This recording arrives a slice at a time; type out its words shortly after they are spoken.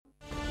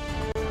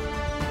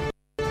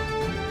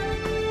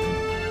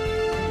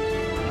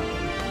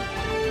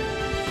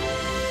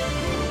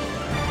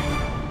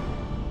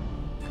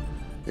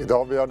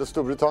Idag begärde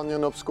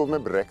Storbritannien uppskov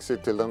med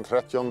Brexit till den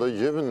 30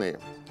 juni.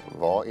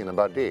 Vad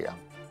innebär det?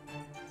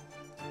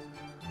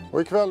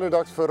 Och ikväll är det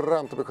dags för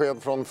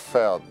räntebesked från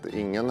Fed.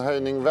 Ingen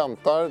höjning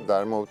väntar,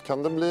 däremot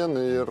kan det bli en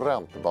ny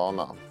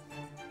räntebana.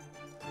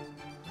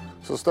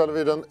 Så ställer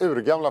vi den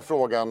urgamla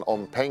frågan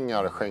om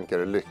pengar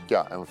skänker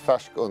lycka. En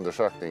färsk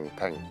undersökning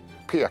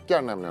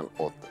pekar nämligen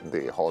åt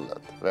det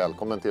hållet.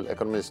 Välkommen till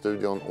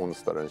Ekonomistudion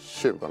onsdag den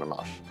 20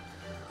 mars.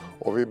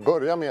 Och vi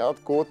börjar med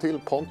att gå till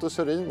Pontus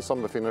Serin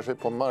som befinner sig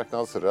på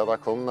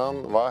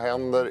marknadsredaktionen. Vad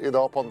händer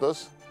idag,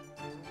 Pontus?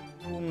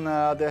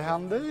 Det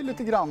händer ju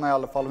lite grann i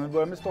alla fall. Om vi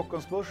börjar med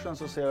Stockholmsbörsen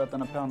så ser vi att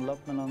den har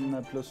pendlat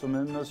mellan plus och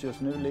minus.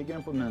 Just nu ligger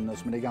den på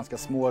minus, men det är ganska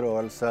små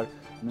rörelser.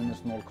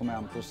 Minus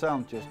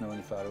 0,1% just nu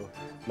ungefär. Och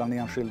bland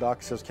enskilda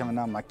aktier så kan vi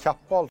nämna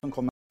Kappahl som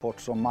kommer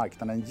rapport som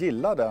marknaden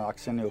gillade.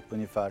 Aktien är upp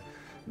ungefär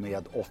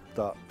med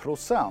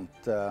 8%.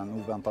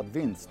 En oväntad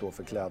vinst då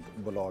för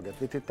klädbolaget.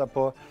 Vi tittar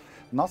på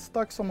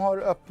Nasdaq som har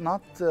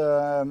öppnat,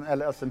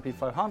 eller S&P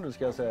 500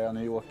 ska jag säga,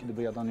 New York, det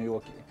breda New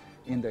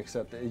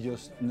York-indexet är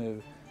just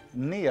nu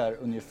ner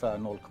ungefär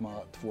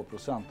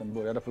 0,2%. Den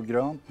började på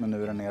grönt men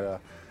nu är den nere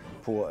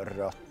på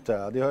rött.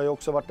 Det har ju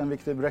också varit en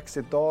viktig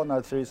Brexit-dag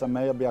när Theresa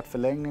May har begärt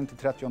förlängning till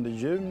 30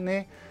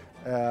 juni.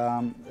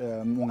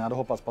 Många hade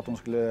hoppats på att de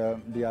skulle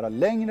begära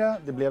längre.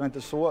 Det blev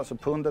inte så. Så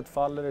pundet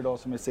faller idag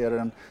som vi ser i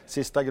den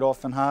sista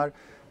grafen här.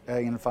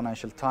 In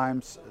Financial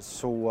Times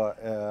så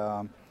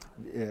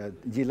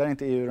gillar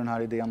inte EU den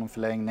här idén om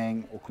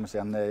förlängning och kommer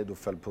säga nej, då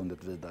föll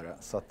pundet vidare.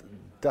 Så att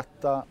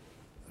detta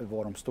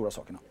var de stora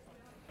sakerna.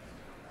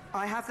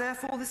 I have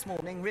therefore this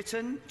morning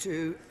written to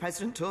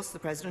President Tusk, the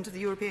President of the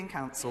European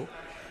Council,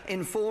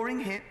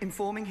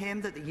 informing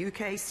him that the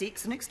UK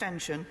seeks an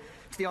extension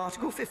to the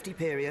Article 50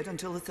 period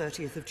until the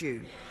 30th of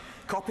June.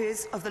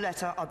 Copies of the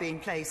letter are being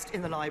placed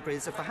in the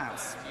libraries of the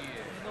House.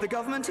 The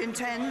government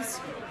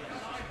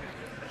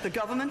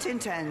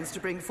intends to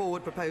bring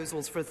forward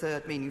proposals for a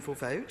third meaningful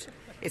vote.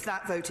 If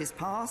that vote is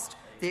passed,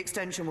 the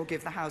extension will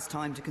give the House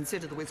time to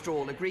consider the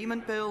withdrawal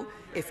agreement bill.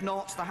 If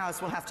not, the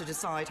House will have to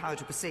decide how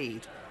to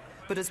proceed.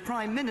 But as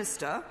Prime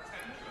Minister,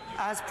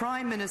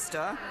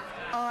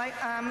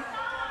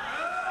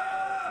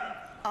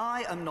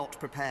 I am not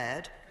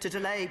prepared to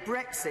delay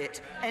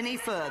Brexit any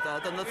further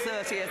than the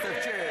 30th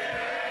of June.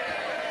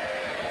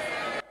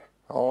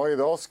 Ja,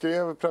 idag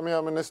skrev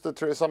premiärminister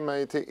Theresa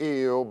May till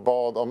EU och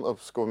bad om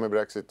uppskov med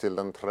Brexit till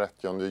den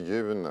 30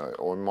 juni.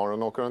 Och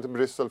imorgon åker hon till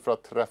Bryssel för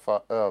att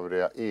träffa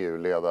övriga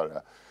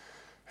EU-ledare.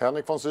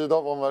 Henrik von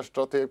Sydow,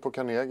 omvärldsstrateg på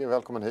Carnegie,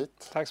 välkommen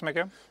hit. Tack så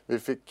mycket. Vi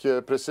fick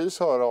precis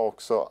höra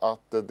också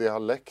att det har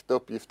läckt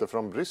uppgifter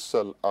från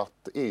Bryssel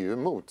att EU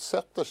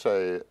motsätter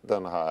sig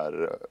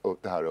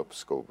det här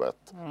uppskovet.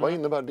 Vad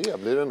innebär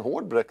det? Blir det en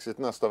hård Brexit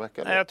nästa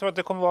vecka? Jag tror att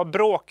det kommer vara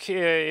bråk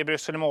i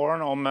Bryssel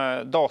imorgon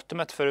om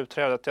datumet för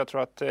utträdet. Jag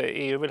tror att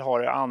EU vill ha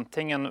det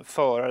antingen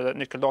före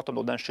nyckeldatum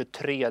då, den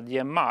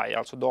 23 maj,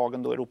 alltså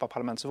dagen då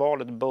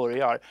Europaparlamentsvalet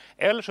börjar.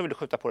 Eller så vill det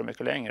skjuta på det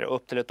mycket längre,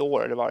 upp till ett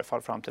år eller i varje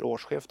fall fram till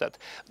årsskiftet.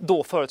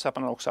 Då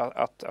förutsätter man också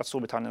att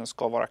Storbritannien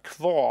ska vara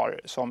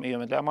kvar som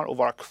EU-medlemmar och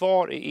vara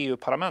kvar i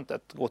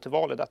EU-parlamentet, gå till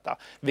val i detta,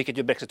 vilket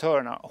ju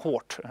brexitörerna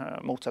hårt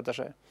motsätter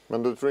sig.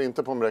 Men du tror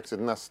inte på en Brexit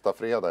nästa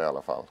fredag i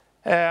alla fall?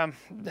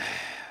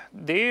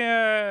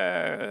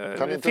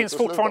 Det finns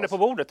fortfarande på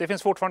bordet. Det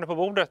finns fortfarande på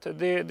bordet.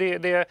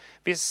 Vi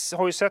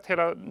har ju sett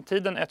hela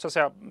tiden ett så att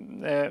säga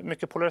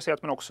mycket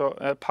polariserat men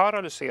också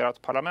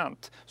paralyserat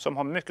parlament som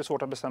har mycket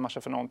svårt att bestämma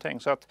sig för någonting.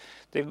 Så att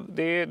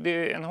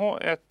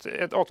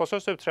ett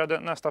avtalslöst utträde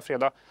nästa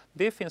fredag,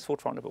 det finns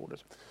fortfarande på bordet.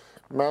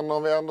 Men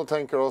om vi ändå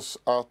tänker oss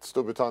att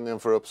Storbritannien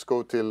får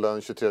uppskov till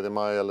den 23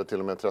 maj eller till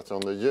och med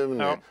 30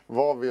 juni. Ja.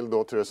 Vad vill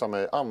då Theresa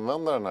May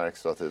använda den här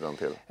extra tiden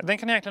till? Den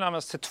kan egentligen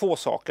användas till två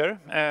saker.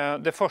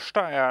 Det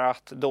första är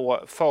att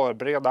då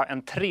förbereda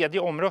en tredje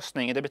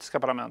omröstning i det brittiska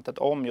parlamentet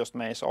om just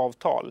Mays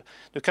avtal.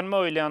 Du kan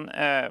möjligen,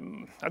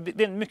 det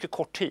är en mycket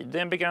kort tid, det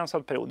är en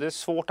begränsad period. Det är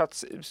svårt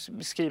att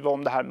skriva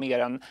om det här mer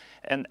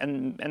än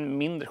en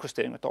mindre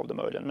justering av det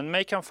möjligen. Men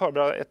May kan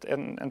förbereda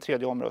en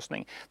tredje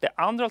omröstning. Det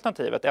andra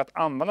alternativet är att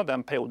använda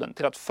den perioden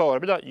till att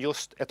förbereda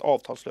just ett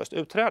avtalslöst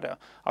utträde.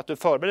 Att du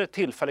förbereder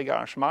tillfälliga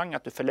arrangemang,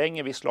 att du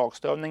förlänger viss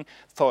lagstövning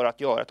för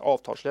att göra ett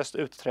avtalslöst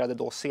utträde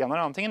då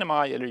senare, antingen i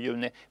maj eller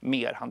juni,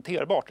 mer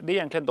hanterbart. Det är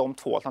egentligen de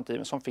två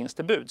alternativen som finns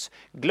till buds.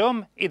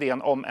 Glöm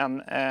idén om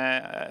en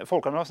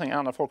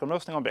andra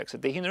folkomröstning om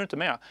Brexit. Det hinner du inte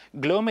med.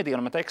 Glöm idén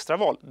om ett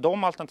extraval.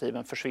 De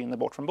alternativen försvinner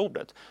bort från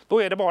bordet.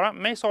 Då är det bara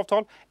Mays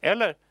avtal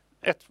eller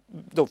ett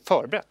då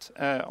förberett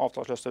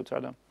avtalslöst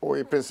utträde. Och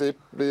i princip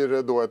blir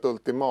det då ett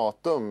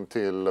ultimatum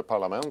till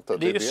parlamentet?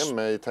 Det är det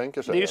May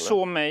tänker sig? Det är ju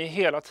så May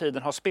hela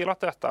tiden har spelat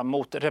detta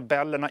mot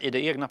rebellerna i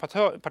det egna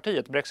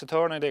partiet,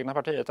 brexitörerna i det egna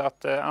partiet.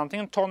 Att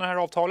antingen ta det här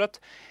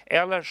avtalet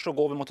eller så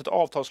går vi mot ett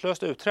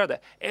avtalslöst utträde.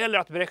 Eller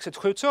att Brexit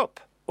skjuts upp.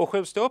 Och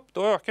skjuts det upp,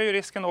 då ökar ju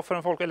risken då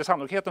för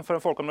sannolikheten för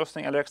en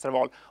folkomröstning eller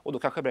extraval. Och då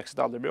kanske Brexit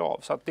aldrig blir av.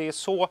 Så att det är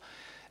så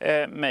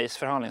Mays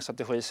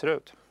förhandlingsstrategi ser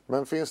ut.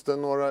 Men finns det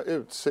några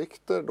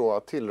utsikter då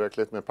att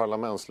tillräckligt med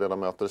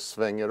parlamentsledamöter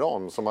svänger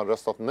om som har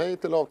röstat nej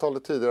till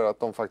avtalet tidigare, att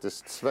de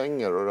faktiskt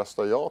svänger och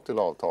röstar ja till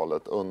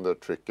avtalet under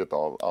trycket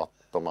av att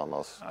de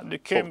annars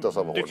hotas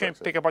av Du kan ju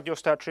peka på att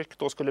just det här trycket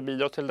då skulle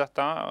bidra till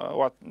detta.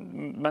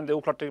 Men det är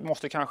oklart, det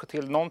måste kanske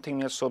till någonting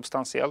mer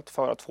substantiellt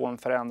för att få en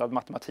förändrad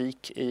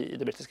matematik i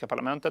det brittiska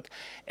parlamentet.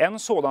 En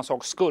sådan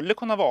sak skulle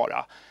kunna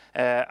vara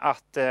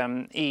att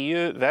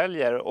EU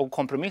väljer och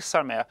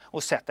kompromissar med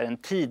och sätter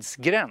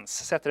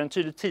en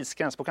tydlig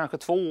tidsgräns på kanske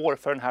 2 år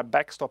för den här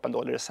backstoppen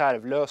då, eller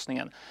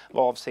reservlösningen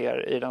vad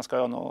avser Irländska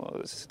ön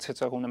och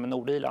situationen med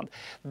Nordirland.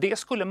 Det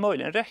skulle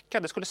möjligen räcka,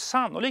 det skulle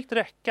sannolikt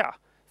räcka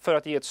för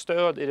att ge ett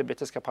stöd i det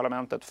brittiska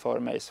parlamentet för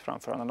Mays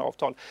framförande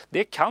avtal.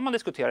 Det kan man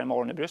diskutera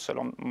imorgon i Bryssel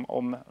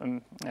om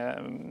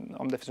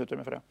det finns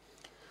utrymme för det.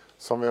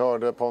 Som vi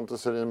hörde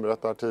Pontus Serin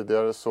berätta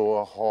tidigare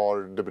så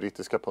har det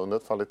brittiska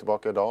pundet fallit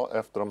tillbaka idag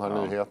efter de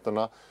här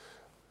nyheterna.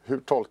 Hur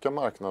tolkar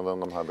marknaden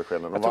de här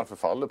beskeden och varför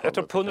faller pundet? Jag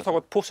tror pundet har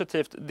gått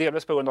positivt,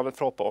 delvis på grund av ett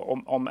förhopp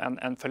om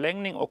en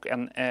förlängning och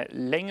en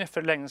längre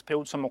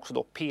förlängningsperiod som också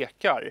då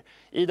pekar.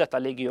 I detta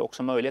ligger ju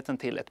också möjligheten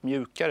till ett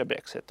mjukare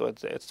Brexit och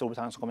ett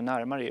Storbritannien som kommer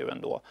närmare EU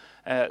ändå.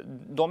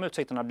 De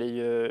utsikterna blir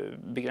ju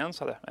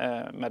begränsade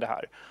med det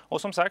här.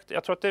 Och som sagt,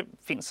 jag tror att det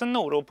finns en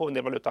oro på en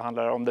del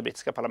valutahandlare om det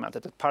brittiska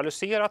parlamentet. Ett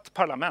paralyserat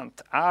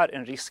parlament är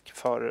en risk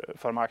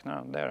för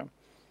marknaden, det är det.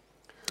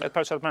 Ett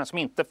parlament som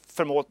inte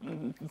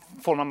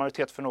formar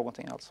majoritet för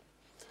någonting alls.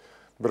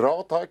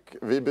 Bra, tack.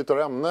 Vi byter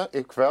ämne.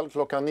 Ikväll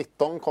klockan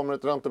 19 kommer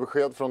ett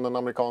räntebesked från den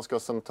amerikanska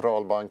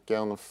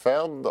centralbanken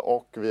Fed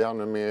och vi har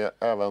nu med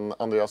även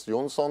Andreas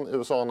Jonsson,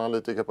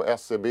 USA-analytiker på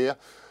SEB.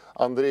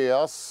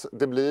 Andreas,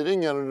 det blir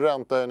ingen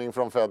räntehöjning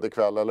från Fed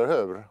ikväll, eller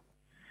hur?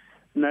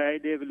 Nej,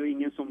 det är väl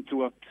ingen som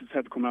tror att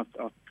Fed kommer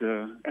att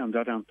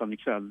ändra räntan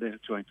ikväll, det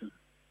tror jag inte.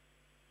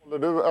 Håller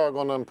du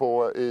ögonen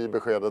på i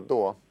beskedet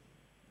då?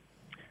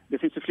 Det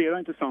finns ju flera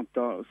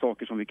intressanta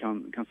saker som vi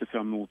kan se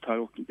fram emot här.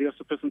 Och dels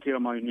så presenterar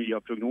man ju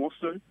nya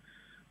prognoser.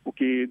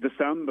 Och i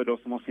december då,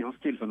 som var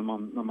senaste tillfället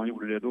när man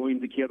gjorde det, då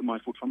indikerade man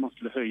fortfarande att man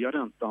skulle höja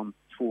räntan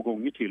 2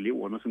 gånger till i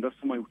år. Men sen dess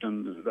har man gjort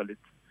en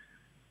väldigt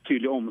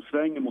tydlig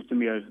omsväng mot det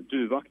mer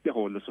duvaktiga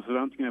hållet. Så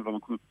förväntningen är att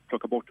man kommer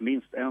plocka bort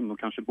minst en och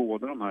kanske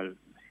båda de här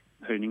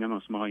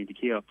höjningarna som man har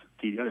indikerat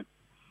tidigare.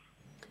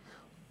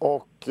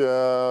 Och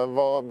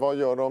vad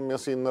gör de med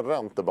sin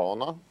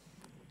räntebana?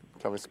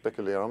 Kan vi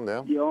spekulera om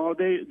det? Ja,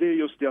 det är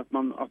just det att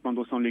man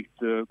då sannolikt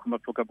kommer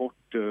att plocka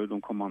bort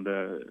de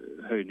kommande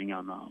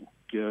höjningarna.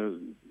 Och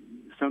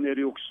sen är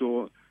det ju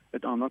också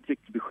ett annat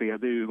viktigt besked,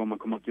 det är ju vad man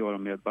kommer att göra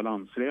med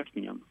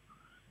balansräkningen.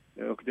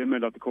 Och det är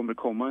möjligt att det kommer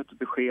komma ett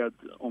besked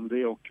om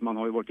det och man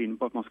har ju varit inne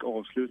på att man ska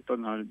avsluta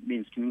den här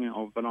minskningen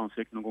av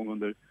balansräkningen någon gång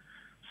under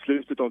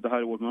slutet av det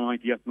här året. Man har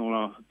inte gett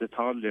några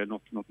detaljer,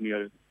 något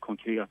mer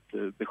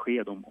konkret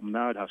besked om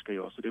när det här ska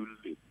göras. Så det är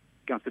väl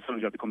ganska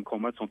sannolikt att det kommer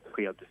komma ett sånt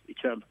besked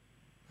ikväll.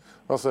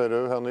 Vad säger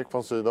du, Henrik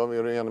von Sydow?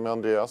 Är du enig med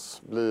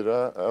Andreas? Blir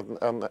det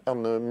en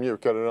ännu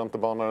mjukare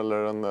räntebana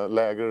eller en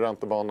lägre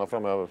räntebana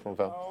framöver från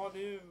Fed? Ja, det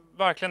är ju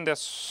verkligen det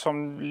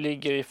som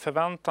ligger i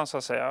förväntan så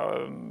att säga.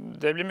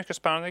 Det blir mycket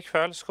spännande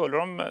ikväll.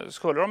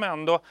 Skulle de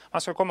ändå...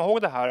 Man ska komma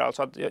ihåg det här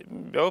alltså att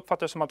jag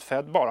uppfattar det som att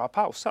Fed bara har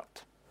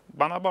pausat.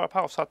 Man har bara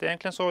pausat.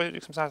 Egentligen så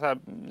liksom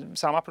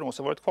samma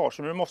prognoser varit kvar,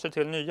 så nu måste det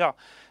till nya.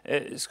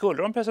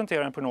 Skulle de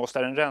presentera en prognos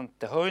där en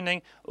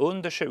räntehöjning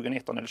under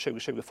 2019 eller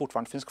 2020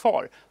 fortfarande finns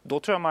kvar, då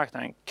tror jag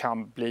marknaden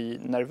kan bli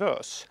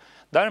nervös.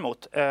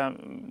 Däremot,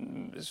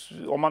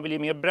 om man vill ge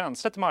mer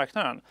bränsle till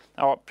marknaden,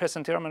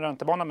 presenterar de en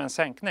räntebana med en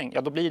sänkning,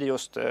 då blir det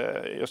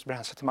just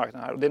bränsle till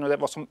marknaden här. Och det är nog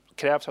vad som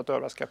krävs för att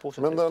överraska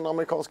positivt. Men den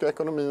amerikanska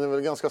ekonomin är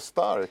väl ganska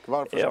stark.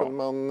 Varför skulle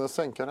man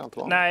sänka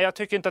räntebanan? Nej, jag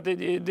tycker inte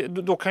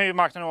att då kan ju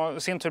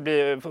marknaden sin tur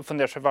bli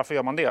fundersam, varför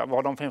gör man det? Vad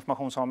har de för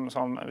information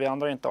som vi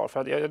andra inte har? För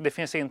att det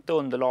finns inte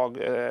underlag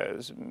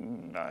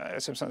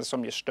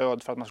som ger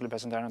stöd för att man skulle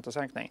presentera en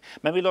räntesänkning.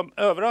 Men vill de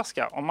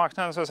överraska, om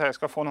marknaden så att säga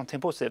ska få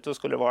någonting positivt, så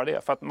skulle det vara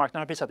det. För att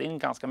marknaden har prisat in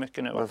ganska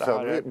mycket nu. Men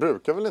Fed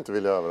brukar väl inte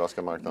vilja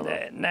överraska marknaden?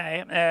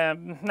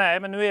 Nej,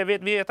 men nu är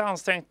vi ett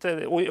ansträngt,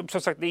 och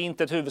som sagt det är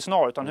inte ett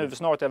huvudscenario, utan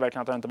huvudscenariot är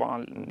verkligen att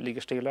räntebanan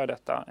ligger stilla i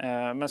detta.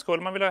 Men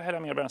skulle man vilja hälla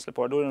mer bränsle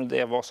på det, då är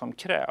det vad som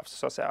krävs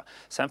så att säga.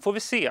 Sen får vi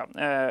se,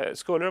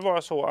 skulle det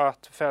vara så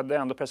att Fed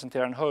ändå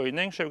presenterar en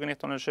höjning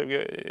 2019 eller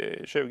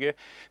 2020,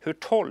 hur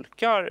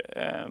tolkar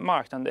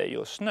marknaden det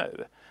just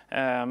nu?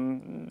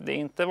 Det är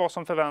inte vad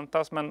som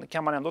förväntas, men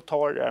kan man ändå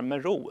ta det där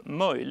med ro?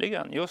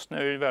 Möjligen. Just nu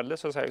är det väldigt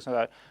så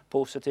där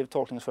positiv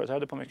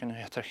tolkningsföreträde på mycket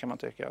nyheter kan man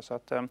tycka. Så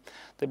att,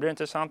 det blir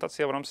intressant att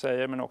se vad de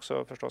säger, men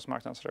också förstås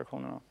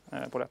marknadsreaktionerna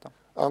på detta.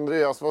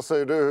 Andreas, vad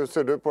säger du? Hur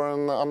ser du på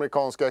den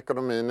amerikanska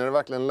ekonomin? Är det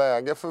verkligen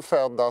läge för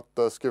Fed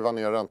att skruva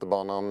ner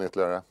räntebanan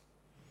ytterligare?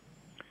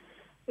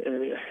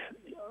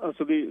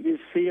 Alltså vi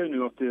ser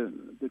nu att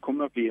det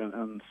kommer att bli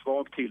en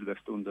svag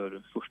tillväxt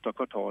under första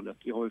kvartalet.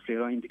 Vi har ju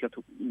flera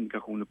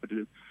indikationer på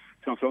det.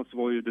 Framförallt så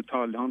var ju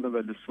detaljhandeln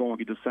väldigt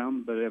svag i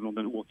december, även om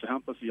den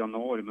återhämtas i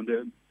januari. Men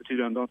det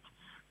betyder ändå att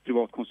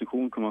privat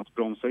konsumtion kommer att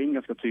bromsa in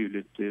ganska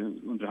tydligt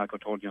under det här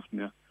kvartalet jämfört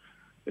med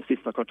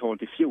sista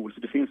kvartalet i fjol. Så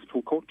det finns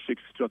på kort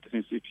sikt, tror jag att det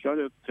finns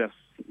ytterligare press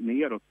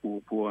neråt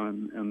på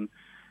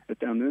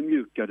ett ännu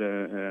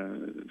mjukare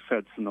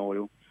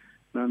Fed-scenario.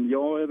 Men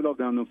jag är väl av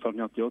den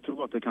uppfattningen att jag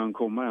tror att det kan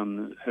komma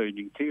en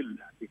höjning till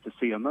lite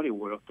senare i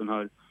år. Att den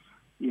här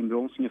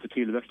inbromsningen för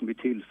tillväxten blir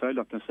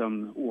tillfällig, att den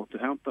sen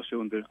återhämtar sig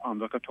under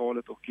andra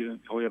kvartalet. Och vi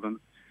har även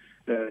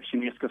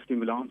kinesiska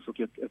stimulans och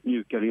ett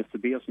mjukare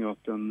ECB som gör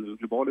att den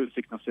globala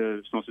utsikterna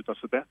ser snart ut att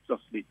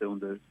förbättras lite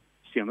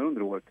senare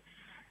under året.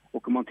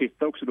 Och om man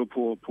tittar också då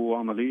på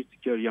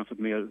analytiker jämfört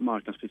med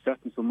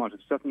marknadsprissättning, så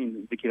marknadsprissättningen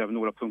indikerar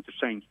några punkters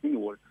sänkning i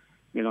år.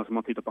 Medan om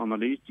man tittar på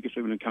analytiker så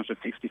är det kanske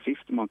 50-50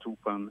 man tror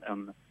på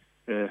en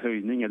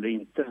höjning eller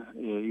inte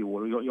i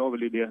år. Och jag är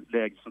väl i det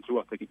läget som tror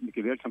att det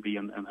mycket väl kan bli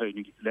en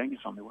höjning lite längre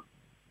fram i år.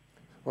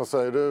 Vad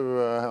säger du,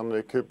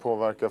 Henrik? Hur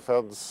påverkar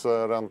Feds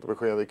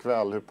räntebesked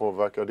ikväll? Hur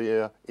påverkar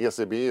det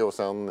ECB och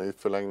sen i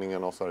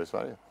förlängningen oss här i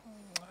Sverige?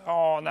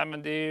 Ja, nej,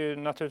 men det är ju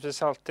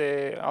naturligtvis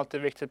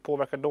alltid viktigt,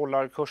 påverkar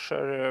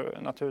dollarkurser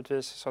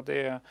naturligtvis. Så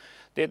det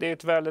är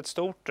ett väldigt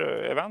stort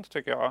event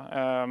tycker jag.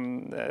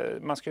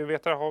 Man ska ju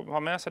veta, ha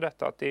med sig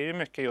detta, att det är ju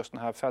mycket just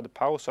den här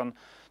Fed-pausen.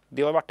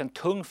 Det har varit en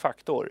tung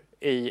faktor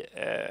i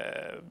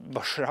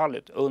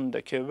börsrallyt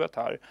under Q1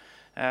 här.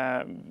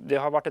 Det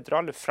har varit ett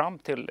rally fram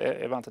till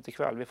eventet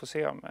ikväll. Vi får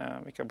se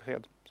vilka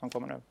besked som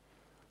kommer nu.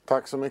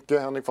 Tack så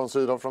mycket Henrik von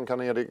Sydow från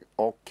Carnegie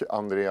och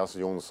Andreas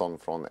Jonsson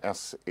från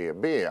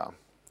SEB.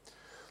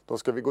 Då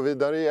ska vi gå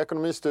vidare i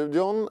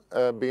Ekonomistudion.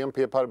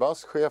 BNP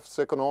Paribas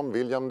chefsekonom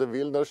William de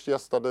Wilders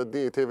gästade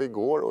DTV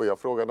igår och jag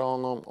frågade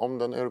honom om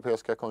den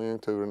europeiska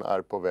konjunkturen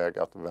är på väg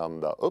att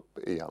vända upp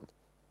igen.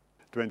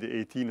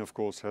 2018 of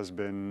course has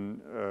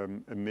been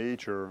a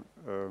major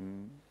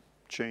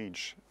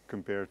change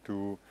compared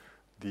to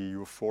the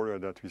euphoria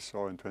that we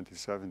saw in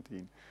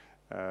 2017.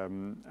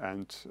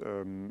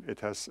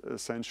 It has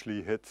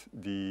essentially hit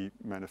the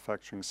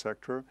manufacturing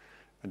sector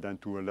and then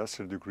to a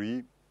lesser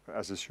degree,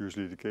 as is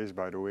usually the case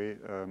by the way,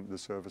 the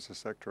services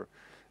sector.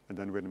 And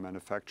then with the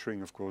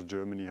manufacturing, of course,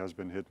 Germany has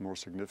been hit more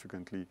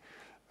significantly.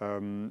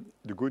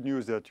 The good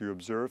news that you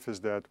observe is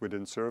that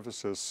within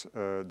services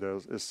there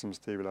is some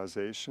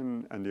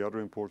stabilization, and the other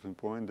important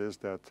point is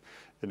that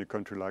in a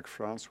country like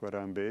France, where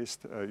I'm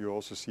based, you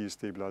also see a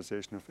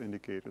stabilization of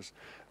indicators.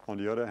 On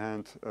the other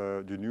hand,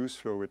 the news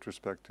flow with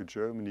respect to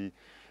Germany,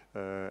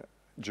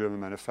 German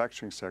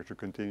manufacturing sector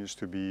continues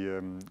to be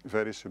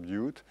very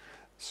subdued.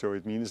 So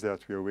it means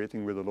that we are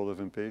waiting with a lot of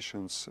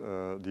impatience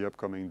the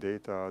upcoming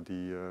data,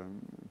 the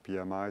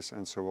PMIs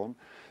and so on,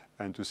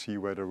 and to see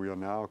whether we are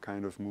now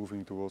kind of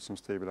moving towards some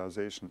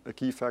stabilization. A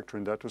key factor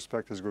in that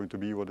respect is going to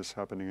be what is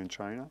happening in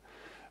China,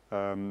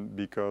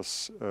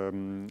 because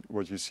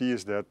what you see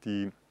is that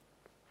the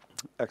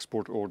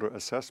export order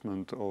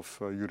assessment of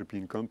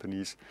European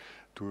companies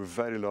to a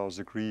very large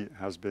degree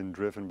has been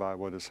driven by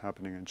what is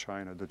happening in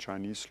China, the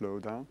Chinese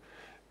slowdown.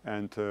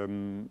 And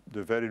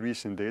the very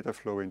recent data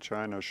flow in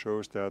China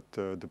shows that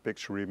the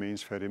picture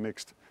remains very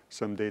mixed.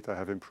 Some data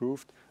have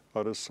improved,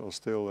 others are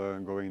still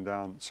going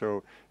down.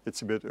 So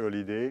it's a bit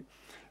early day,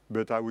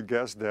 but I would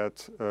guess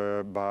that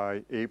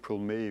by April,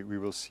 May, we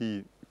will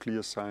see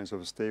clear signs of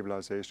a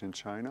stabilization in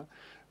China,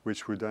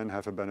 which would then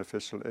have a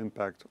beneficial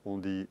impact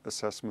on the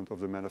assessment of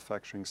the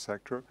manufacturing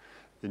sector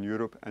in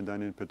Europe and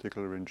then in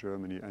particular in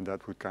Germany, and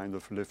that would kind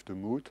of lift the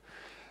mood.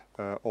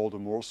 All the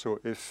more so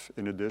if,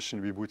 in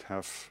addition, we would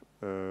have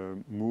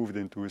moved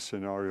into a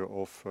scenario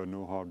of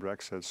no hard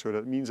Brexit. So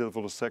that means that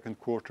for the second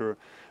quarter,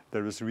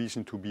 there is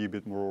reason to be a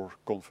bit more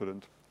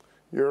confident.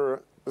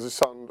 You're, as you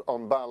sound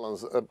on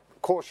balance,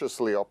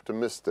 cautiously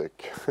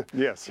optimistic.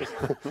 Yes.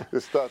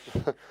 Is that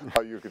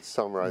how you could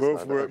summarize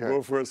that?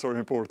 Both words are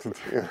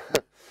important. Yeah.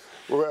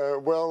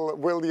 Well,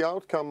 will the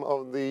outcome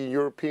of the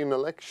European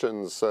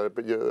elections, or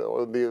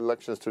the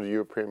elections to the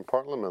European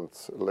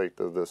Parliament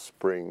later this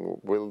spring,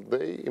 will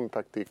they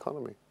impact the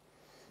economy?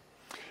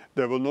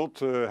 They will not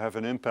have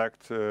an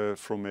impact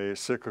from a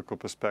cyclical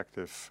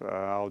perspective,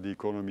 how the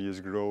economy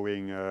is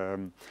growing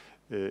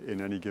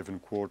in any given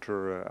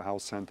quarter, how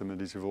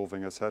sentiment is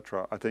evolving,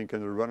 etc. I think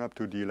in the run-up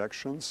to the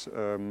elections,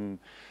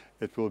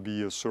 it will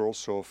be a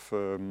source of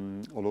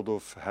a lot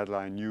of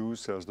headline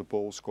news as the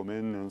polls come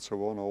in and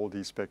so on, all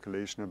the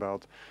speculation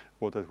about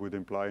what that would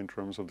imply in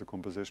terms of the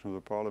composition of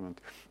the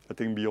parliament. I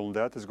think beyond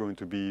that is going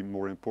to be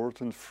more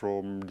important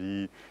from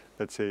the,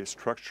 let's say,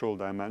 structural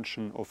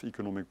dimension of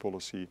economic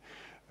policy.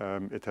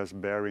 It has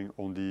bearing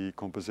on the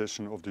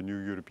composition of the new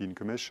European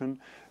Commission.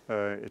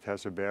 It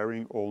has a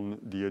bearing on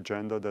the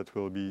agenda that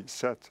will be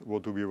set.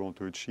 What do we want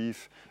to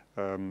achieve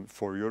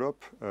for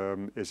Europe?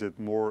 Is it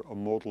more a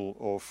model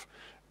of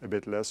a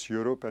bit less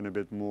Europe and a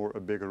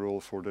bigger role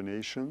for the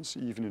nations,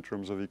 even in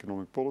terms of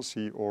economic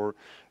policy, or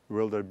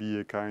will there be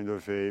a kind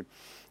of a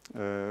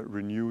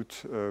renewed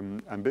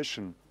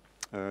ambition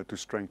to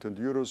strengthen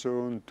the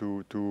Eurozone,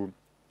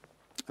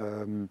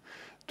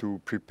 to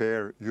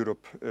prepare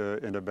Europe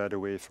in a better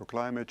way for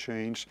climate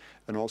change,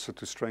 and also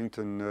to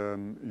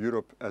strengthen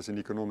Europe as an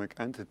economic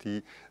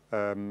entity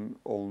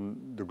on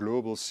the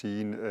global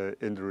scene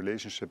in the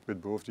relationship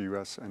with both the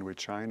US and with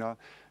China.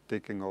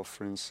 thinking of,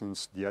 for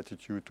instance, the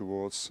attitude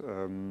towards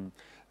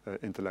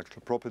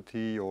intellectual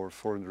property or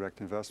foreign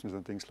direct investments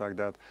and things like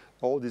that.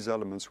 All these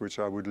elements, which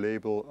I would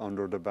label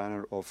under the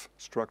banner of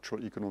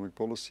structural economic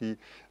policy,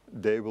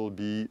 they will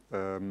be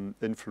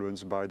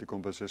influenced by the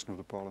composition of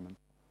the parliament.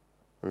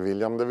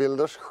 William de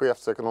Wilders,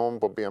 chefsekonom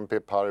på BNP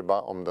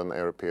Paribas om den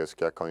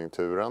europeiska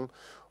konjunkturen.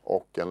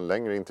 Och en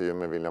längre intervju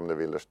med William de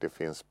Wilders det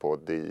finns på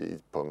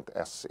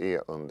di.se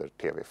under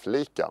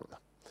TV-flikan.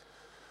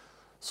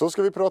 Så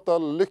ska vi prata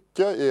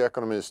lycka i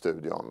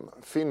ekonomistudion.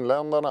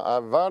 Finländarna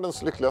är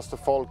världens lyckligaste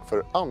folk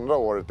för andra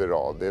året i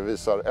rad. Det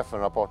visar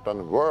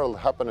FN-rapporten World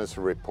Happiness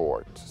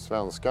Report.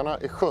 Svenskarna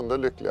är 7:e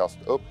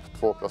lyckligast, upp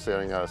 2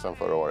 placeringar sedan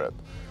förra året.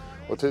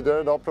 Och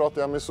tidigare idag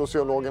pratade jag med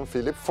sociologen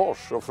Filip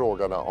Fors och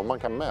frågade om man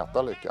kan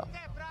mäta lycka.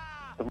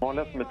 Den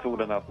vanligaste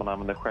metoden är att man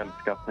använder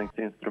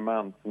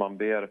självskattningsinstrument som man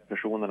ber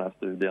personerna i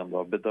studien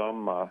då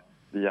bedöma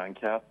via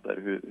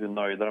enkäter hur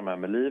nöjda de är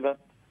med livet.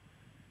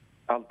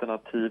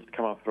 Alternativt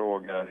kan man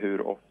fråga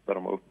hur ofta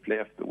de har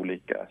upplevt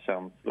olika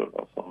känslor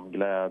då, som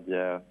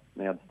glädje,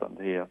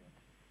 nedstämdhet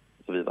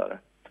och så vidare.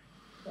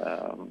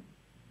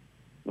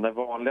 Men det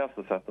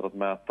vanligaste sättet att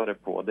mäta det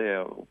på det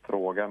är att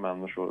fråga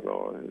människor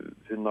då,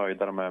 hur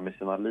nöjda de är med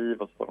sina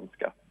liv och så får de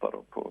skatta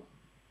då på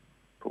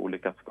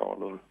olika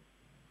skalor.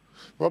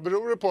 Vad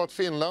beror det på att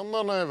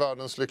finländarna är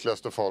världens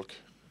lyckligaste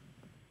folk?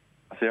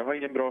 Alltså jag har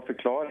ingen bra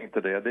förklaring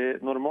till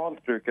det.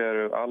 Normalt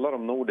brukar alla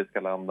de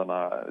nordiska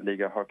länderna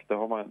ligga högt. Det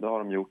har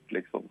de gjort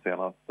liksom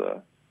senast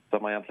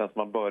så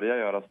man började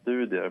göra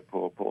studier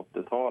på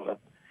 80-talet.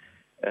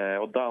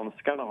 Och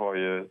danskarna har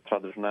ju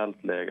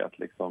traditionellt legat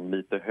liksom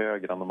lite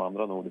högre än de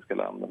andra nordiska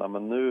länderna.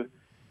 Men nu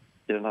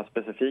i den här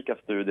specifika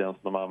studien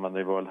som de använder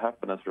i World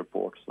Happiness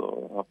Report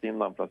så har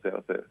Finland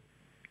placerat sig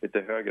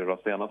lite högre de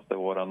senaste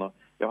åren. Och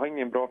jag har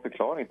ingen bra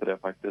förklaring till det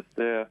faktiskt.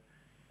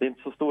 Det är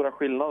inte så stora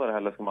skillnader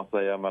heller ska man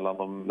säga mellan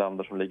de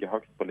länder som ligger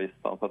högst på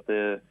listan. Så att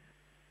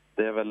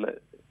det är väl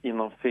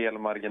inom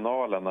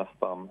felmarginalen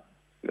nästan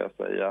skulle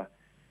jag säga.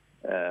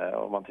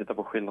 Om man tittar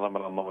på skillnaderna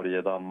mellan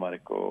Norge,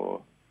 Danmark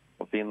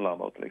och Finland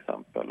då, till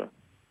exempel.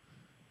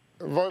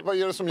 Vad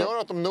är det som gör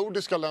att de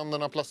nordiska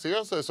länderna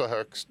placerar sig så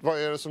högst? Vad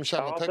är det som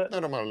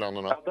kännetecknar de här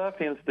länderna? Ja, där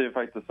finns det ju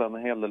faktiskt en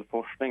hel del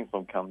forskning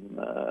som kan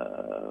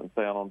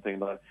säga någonting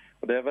där.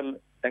 Och det är väl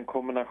en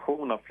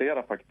kombination av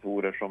flera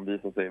faktorer som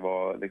visar sig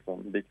vara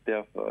liksom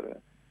viktiga för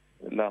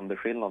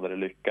länderskillnader i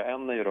lycka.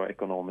 En är ju då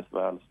ekonomiskt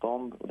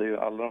välstånd. Och det är ju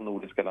alla de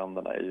nordiska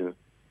länderna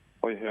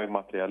har ju hög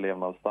materiell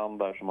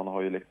levnadsstandard, så man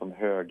har ju liksom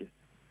hög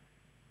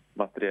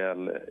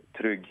materiell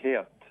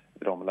trygghet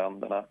i de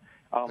länderna.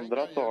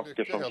 Andra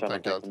saker som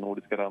kännetecknar de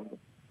nordiska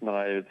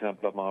länderna är ju till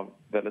exempel att man har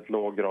väldigt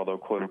låg grad av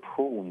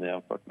korruption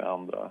jämfört med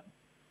andra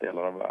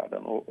delar av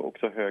världen. Och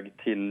också hög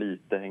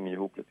tillit, det hänger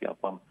ihop lite grann.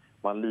 Att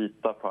man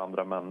litar på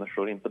andra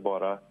människor, inte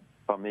bara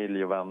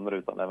familj och vänner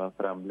utan även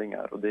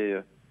främlingar. Och det är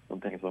ju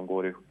någonting som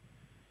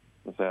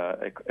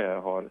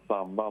har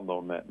samband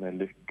då med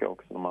lycka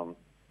också när man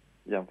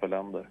jämför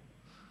länder.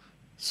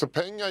 Så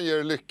pengar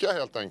ger lycka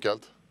helt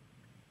enkelt?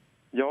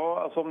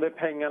 Ja, alltså om det är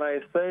pengarna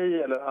i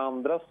sig eller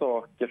andra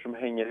saker som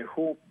hänger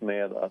ihop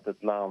med att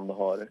ett land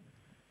har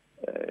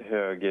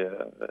hög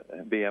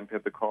BNP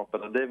per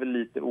capita, det är väl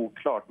lite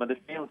oklart. Men det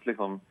finns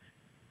liksom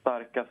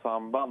starka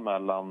samband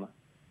mellan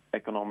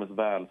ekonomiskt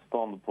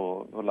välstånd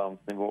på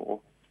landsnivå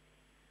och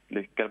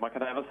lycka. Man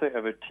kan även se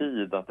över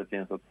tid att det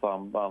finns ett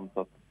samband,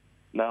 så att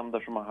länder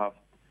som har haft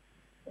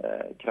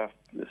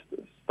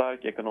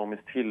stark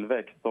ekonomisk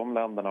tillväxt, de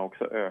länderna har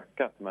också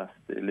ökat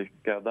mest i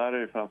lycka. Där är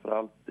det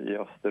framförallt i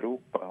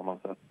Östeuropa har man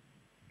sett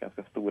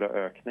ganska stora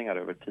ökningar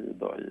över tid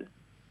då,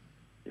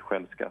 i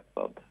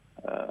självskattad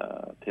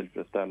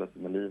tillfredsställelse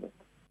med livet.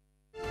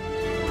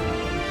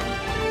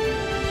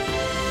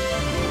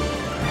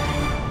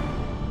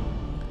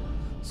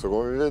 Så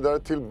går vi vidare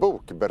till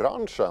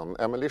bokbranschen.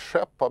 Emily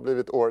Schepp har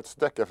blivit årets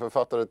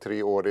deckarförfattare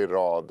 3 år i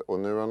rad och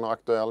nu är hon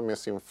aktuell med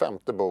sin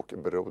 5:e bok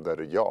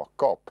Broder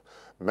Jakob.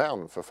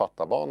 Men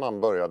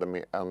författarbanan började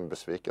med en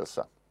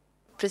besvikelse.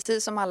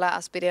 Precis som alla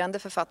aspirerande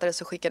författare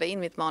så skickade jag in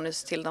mitt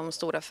manus till de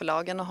stora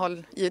förlagen och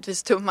höll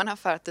givetvis tummarna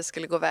för att det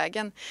skulle gå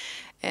vägen.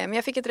 Men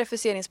jag fick ett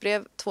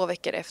refuseringsbrev 2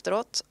 veckor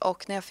efteråt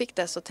och när jag fick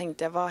det så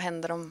tänkte jag, vad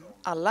händer om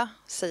alla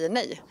säger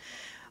nej?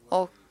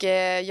 Och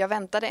jag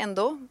väntade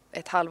ändå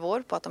ett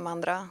halvår på att de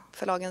andra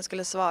förlagen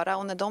skulle svara,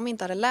 och när de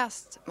inte hade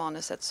läst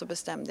manuset så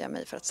bestämde jag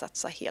mig för att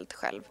satsa helt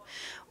själv.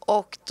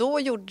 Och då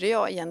gjorde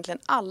jag egentligen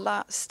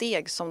alla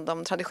steg som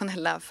de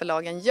traditionella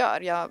förlagen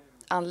gör. Jag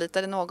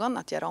anlitade någon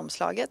att göra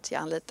omslaget,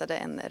 jag anlitade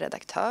en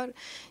redaktör,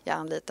 jag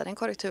anlitade en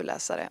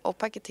korrekturläsare och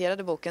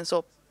paketerade boken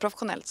så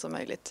professionellt som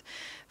möjligt.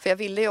 För jag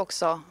ville ju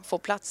också få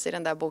plats i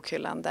den där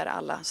bokhyllan där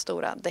alla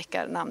stora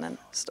deckarnamnen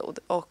stod.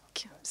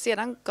 Och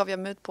sedan gav jag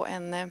mig ut på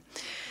en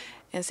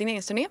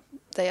signeringsturné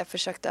där jag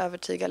försökte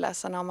övertyga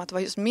läsarna om att det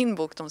var just min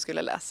bok de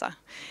skulle läsa.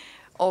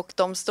 Och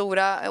de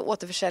stora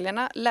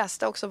återförsäljarna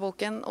läste också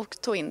boken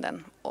och tog in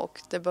den.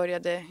 Och det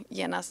började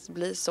genast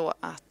bli så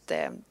att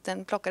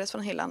den plockades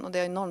från hyllan, och det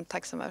är jag enormt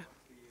tacksam över.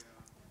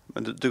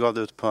 Men du gav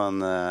dig ut på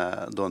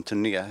en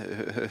turné.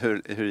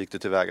 Hur gick du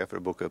tillväga för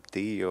att boka upp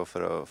det och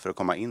för att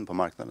komma in på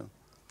marknaden?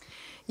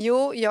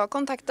 Jo, jag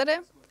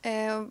kontaktade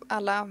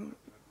alla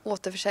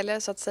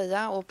återförsäljare så att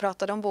säga och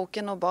pratade om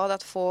boken och bad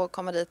att få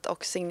komma dit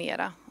och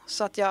signera.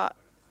 Så att jag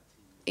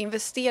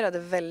investerade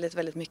väldigt,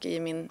 väldigt mycket i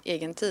min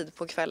egen tid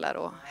på kvällar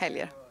och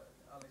helger.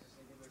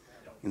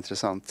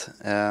 Intressant.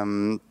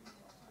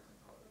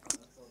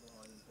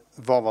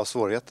 Vad var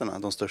svårigheterna,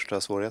 de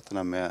största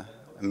svårigheterna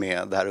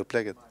med det här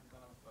upplägget?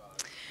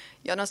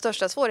 Ja, de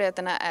största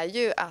svårigheterna är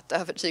ju att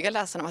övertyga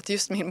läsarna om att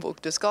just min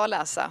bok du ska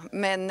läsa.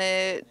 Men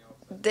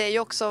det är ju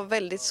också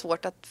väldigt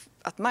svårt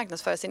att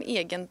marknadsföra sin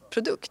egen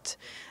produkt.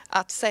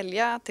 Att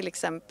sälja till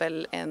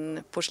exempel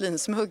en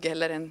porslinsmugg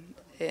eller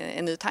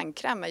en ny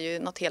tandkräm är ju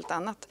något helt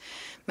annat.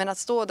 Men att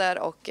stå där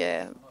och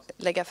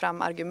lägga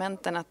fram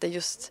argumenten att det är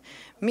just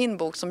min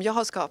bok som jag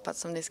har skapat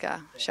som ni ska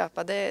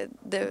köpa,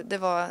 det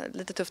var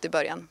lite tufft i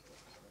början.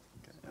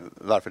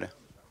 Varför det?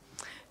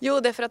 Jo,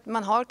 det är för att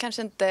man har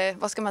kanske inte,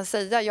 vad ska man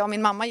säga, ja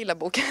min mamma gillar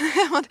boken.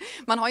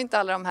 Man har inte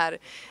alla de här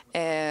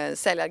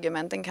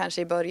säljargumenten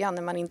kanske i början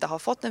när man inte har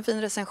fått en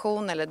fin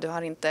recension eller du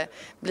har inte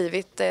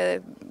blivit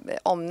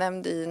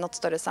omnämnd i något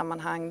större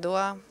sammanhang.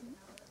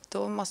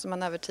 Då måste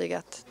man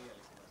övertyga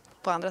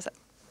på andra sätt.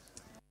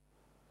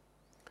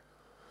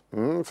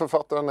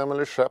 Författaren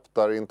Emelie Schept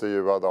är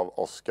intervjuad av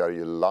Oskar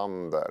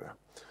Gylander.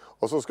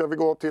 Och så ska vi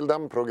gå till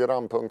den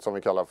programpunkt som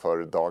vi kallar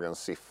för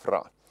Dagens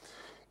siffra.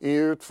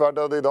 EU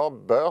utfärdade idag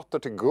böter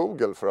till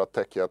Google för att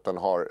techjätten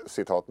har,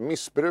 citat,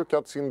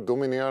 missbrukat sin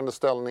dominerande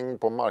ställning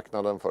på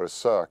marknaden för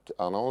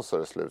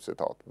sökannonser,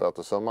 slutcitat.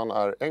 Bötesumman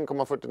är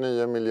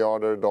 1,49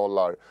 miljarder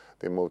dollar.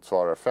 Det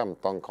motsvarar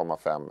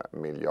 15,5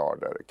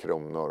 miljarder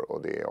kronor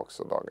och det är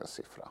också dagens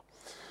siffra.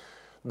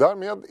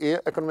 Därmed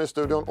är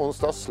Ekonomistudion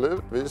onsdag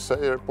slut. Vi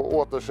säger på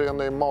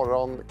återseende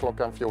imorgon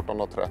klockan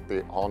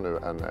 14.30. Ha nu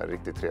en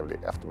riktigt trevlig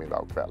eftermiddag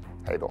och kväll.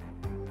 Hej då!